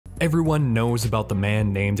Everyone knows about the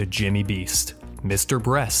man named Jimmy Beast, Mr.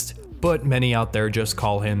 Breast, but many out there just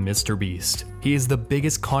call him MrBeast. He is the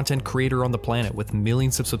biggest content creator on the planet with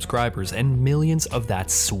millions of subscribers and millions of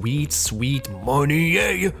that sweet, sweet money,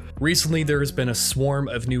 yay! Recently, there has been a swarm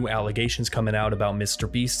of new allegations coming out about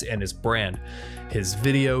MrBeast and his brand, his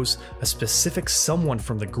videos, a specific someone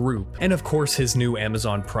from the group, and of course his new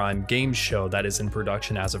Amazon Prime game show that is in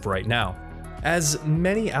production as of right now. As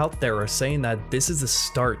many out there are saying that this is the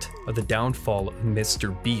start of the downfall of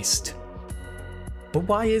MrBeast. But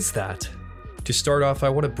why is that? To start off, I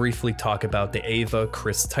want to briefly talk about the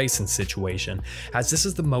Kris Tyson situation, as this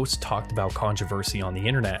is the most talked about controversy on the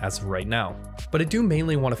internet as of right now. But I do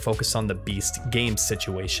mainly want to focus on the Beast game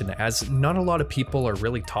situation, as not a lot of people are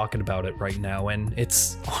really talking about it right now, and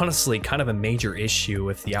it's honestly kind of a major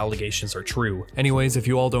issue if the allegations are true. Anyways, if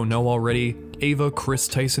you all don't know already, Kris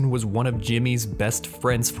Tyson was one of Jimmy's best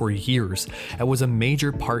friends for years, and was a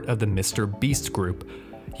major part of the MrBeast group.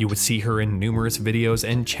 You would see her in numerous videos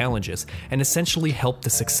and challenges, and essentially helped the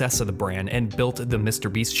success of the brand and built the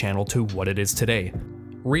MrBeast channel to what it is today.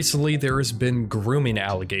 Recently, there has been grooming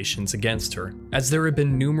allegations against her, as there have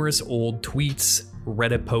been numerous old tweets,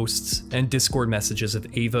 Reddit posts, and Discord messages of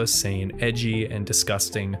Ava saying edgy and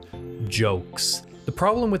disgusting jokes. The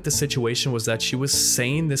problem with the situation was that she was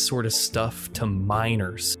saying this sort of stuff to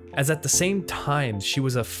minors, as at the same time she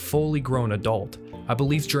was a fully grown adult. I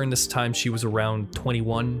believe during this time she was around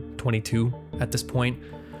 21, 22 at this point,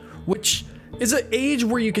 which is an age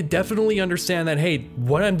where you could definitely understand that, hey,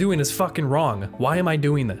 what I'm doing is fucking wrong. Why am I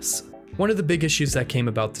doing this? One of the big issues that came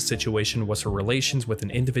about the situation was her relations with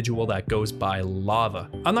an individual that goes by Lava.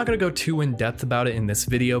 I'm not going to go too in depth about it in this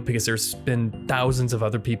video because there's been thousands of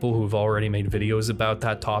other people who've already made videos about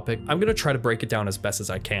that topic. I'm going to try to break it down as best as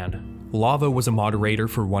I can. Lava was a moderator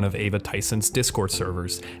for one of Ava Tyson's Discord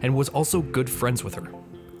servers and was also good friends with her.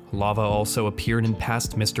 Lava also appeared in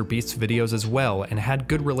past MrBeast videos as well and had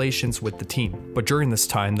good relations with the team. But during this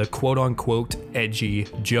time, the quote-unquote edgy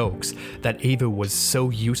jokes that Ava was so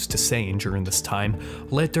used to saying during this time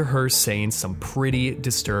led to her saying some pretty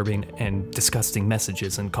disturbing and disgusting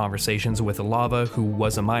messages and conversations with Lava, who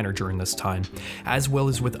was a minor during this time, as well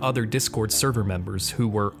as with other Discord server members who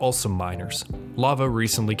were also minors. Lava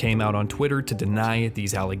recently came out on Twitter to deny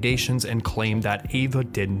these allegations and claimed that Ava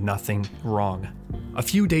did nothing wrong. A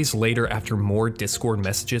few days later, after more Discord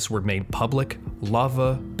messages were made public,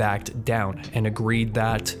 Lava backed down and agreed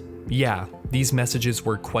that, yeah, these messages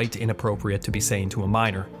were quite inappropriate to be saying to a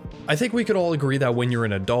minor. I think we could all agree that when you're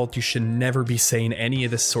an adult, you should never be saying any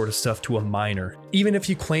of this sort of stuff to a minor. Even if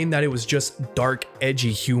you claim that it was just dark,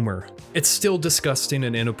 edgy humor, it's still disgusting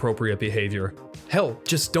and inappropriate behavior. Hell,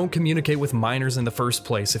 just don't communicate with minors in the first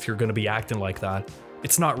place if you're gonna be acting like that.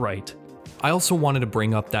 It's not right. I also wanted to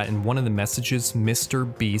bring up that in one of the messages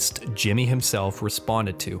MrBeast Jimmy himself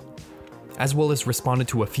responded to, as well as responded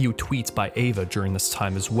to a few tweets by Ava during this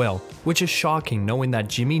time as well, which is shocking knowing that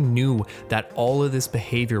Jimmy knew that all of this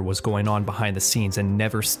behavior was going on behind the scenes and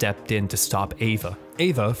never stepped in to stop Ava.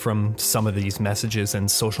 Ava, from some of these messages and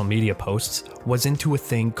social media posts, was into a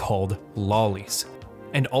thing called lollies,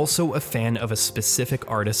 and also a fan of a specific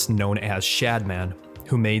artist known as Shadman,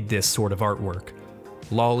 who made this sort of artwork.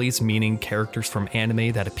 Lollies meaning characters from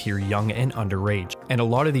anime that appear young and underage, and a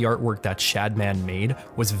lot of the artwork that Shadman made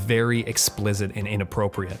was very explicit and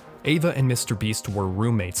inappropriate. Ava and MrBeast were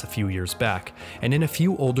roommates a few years back, and in a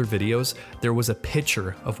few older videos, there was a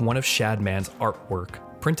picture of one of Shadman's artwork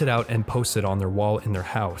printed out and posted on their wall in their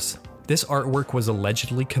house. This artwork was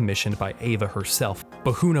allegedly commissioned by Ava herself,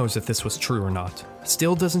 but who knows if this was true or not.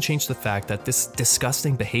 Still doesn't change the fact that this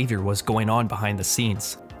disgusting behavior was going on behind the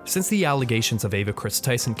scenes. Since the allegations of Kris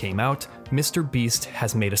Tyson came out, MrBeast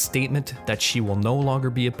has made a statement that she will no longer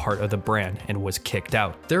be a part of the brand and was kicked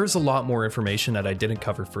out. There is a lot more information that I didn't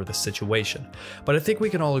cover for this situation, but I think we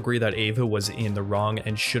can all agree that Ava was in the wrong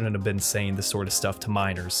and shouldn't have been saying this sort of stuff to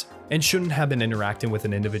minors, and shouldn't have been interacting with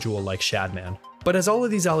an individual like Shadman. But as all of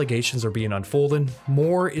these allegations are being unfolded,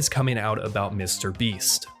 more is coming out about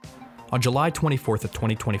MrBeast. On July 24th of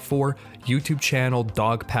 2024, YouTube channel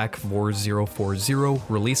Dogpack4040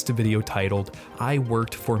 released a video titled, "I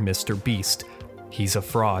worked for MrBeast. He's a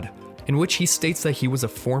fraud," in which he states that he was a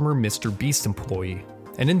former MrBeast employee.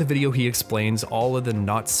 And in the video he explains all of the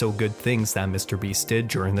not so good things that MrBeast did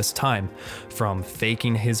during this time, from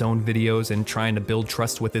faking his own videos and trying to build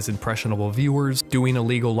trust with his impressionable viewers, doing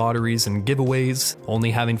illegal lotteries and giveaways,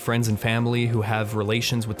 only having friends and family who have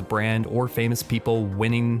relations with the brand or famous people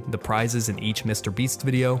winning the prizes in each MrBeast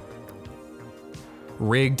video,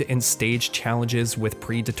 rigged and staged challenges with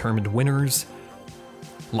predetermined winners,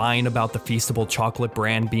 lying about the Feastable chocolate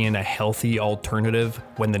brand being a healthy alternative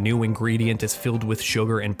when the new ingredient is filled with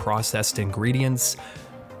sugar and processed ingredients,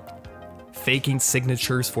 faking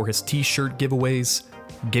signatures for his t-shirt giveaways,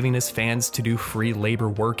 giving his fans to do free labor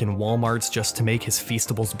work in Walmarts just to make his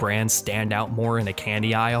Feastables brand stand out more in a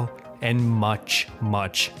candy aisle, and much,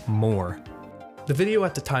 much more. The video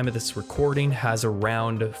at the time of this recording has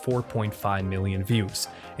around 4.5 million views,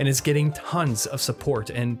 and is getting tons of support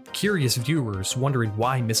and curious viewers wondering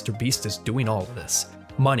why MrBeast is doing all of this.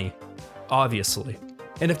 Money, obviously,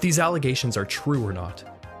 and if these allegations are true or not.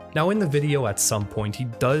 Now in the video at some point he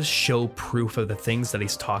does show proof of the things that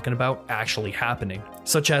he's talking about actually happening,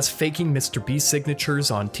 such as faking MrBeast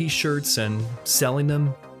signatures on t-shirts and selling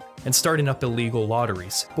them, and starting up illegal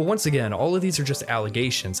lotteries. But once again, all of these are just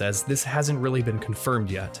allegations, as this hasn't really been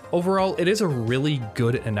confirmed yet. Overall, it is a really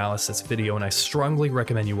good analysis video, and I strongly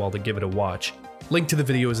recommend you all to give it a watch. Link to the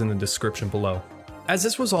video is in the description below. As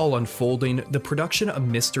this was all unfolding, the production of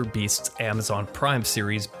MrBeast's Amazon Prime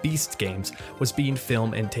series, Beast Games, was being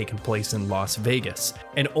filmed and taking place in Las Vegas.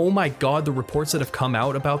 And oh my god, the reports that have come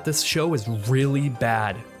out about this show is really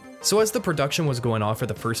bad. So as the production was going on for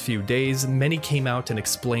the first few days, many came out and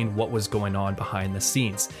explained what was going on behind the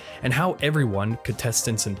scenes, and how everyone,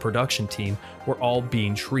 contestants and production team, were all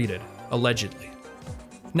being treated, allegedly.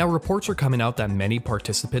 Now reports are coming out that many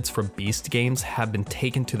participants from Beast Games have been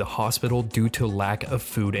taken to the hospital due to lack of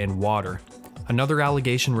food and water. Another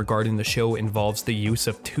allegation regarding the show involves the use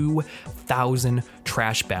of 2,000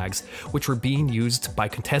 trash bags, which were being used by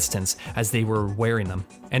contestants as they were wearing them,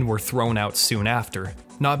 and were thrown out soon after,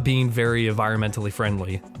 not being very environmentally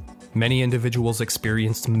friendly. Many individuals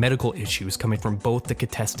experienced medical issues coming from both the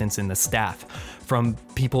contestants and the staff, from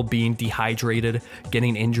people being dehydrated,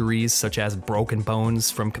 getting injuries such as broken bones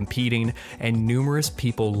from competing, and numerous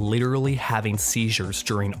people literally having seizures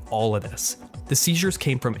during all of this. The seizures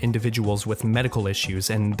came from individuals with medical issues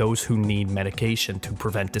and those who need medication to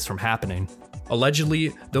prevent this from happening.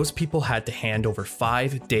 Allegedly, those people had to hand over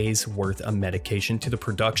 5 days worth of medication to the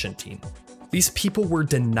production team. These people were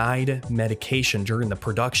denied medication during the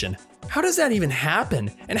production. How does that even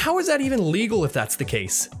happen? And how is that even legal if that's the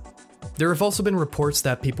case? There have also been reports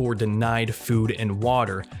that people were denied food and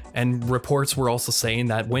water, and reports were also saying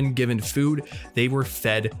that when given food, they were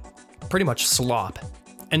fed pretty much slop,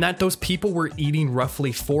 and that those people were eating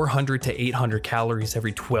roughly 400 to 800 calories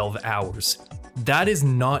every 12 hours. That is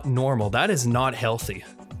not normal, that is not healthy.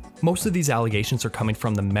 Most of these allegations are coming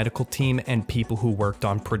from the medical team and people who worked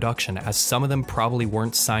on production, as some of them probably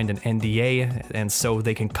weren't signed an NDA, and so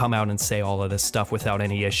they can come out and say all of this stuff without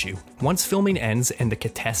any issue. Once filming ends and the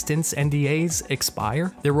contestants' NDAs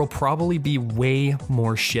expire, there will probably be way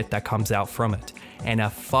more shit that comes out from it, and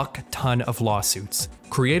a fuck ton of lawsuits.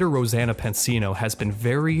 Creator Rosanna Pansino has been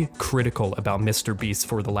very critical about MrBeast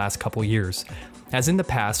for the last couple years, as in the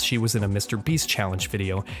past she was in a MrBeast challenge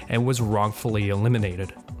video and was wrongfully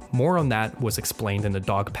eliminated. More on that was explained in the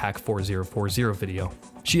Dogpack 4040 video.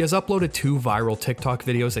 She has uploaded 2 viral TikTok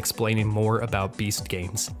videos explaining more about Beast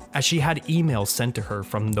Games, as she had emails sent to her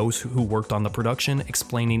from those who worked on the production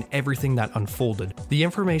explaining everything that unfolded. The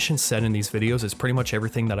information said in these videos is pretty much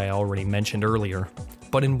everything that I already mentioned earlier.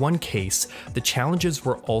 But in one case, the challenges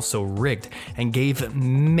were also rigged and gave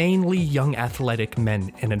mainly young athletic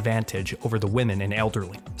men an advantage over the women and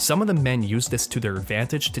elderly. Some of the men used this to their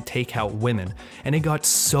advantage to take out women, and it got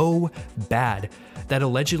so bad that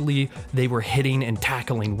allegedly they were hitting and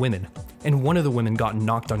tackling women, and one of the women got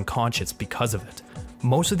knocked unconscious because of it.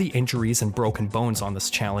 Most of the injuries and broken bones on this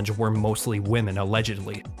challenge were mostly women,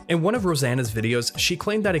 allegedly. In one of Rosanna's videos, she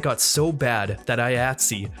claimed that it got so bad that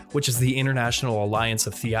IATSE, which is the International Alliance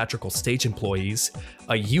of Theatrical Stage Employees,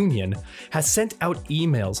 a union, has sent out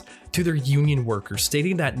emails to their union workers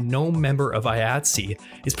stating that no member of IATSE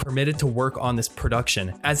is permitted to work on this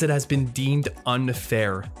production, as it has been deemed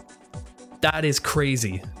unfair. That is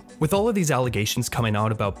crazy. With all of these allegations coming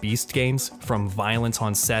out about Beast Games, from violence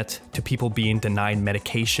on set to people being denied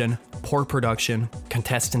medication, poor production,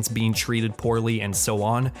 contestants being treated poorly, and so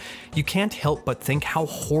on, you can't help but think how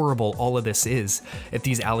horrible all of this is if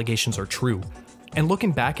these allegations are true. And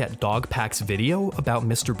looking back at Dogpack's video about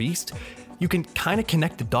MrBeast, you can kind of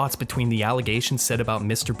connect the dots between the allegations said about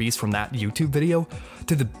MrBeast from that YouTube video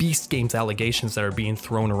to the Beast Games allegations that are being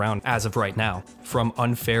thrown around as of right now, from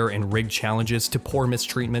unfair and rigged challenges to poor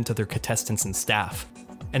mistreatment of their contestants and staff.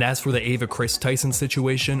 And as for the Kris Tyson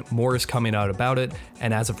situation, more is coming out about it,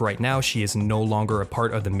 and as of right now, she is no longer a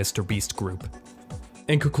part of the MrBeast group.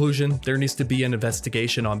 In conclusion, there needs to be an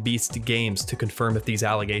investigation on Beast Games to confirm if these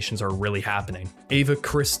allegations are really happening.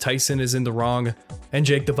 Kris Tyson is in the wrong, and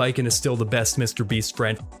Jake the Viking is still the best MrBeast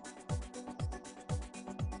friend.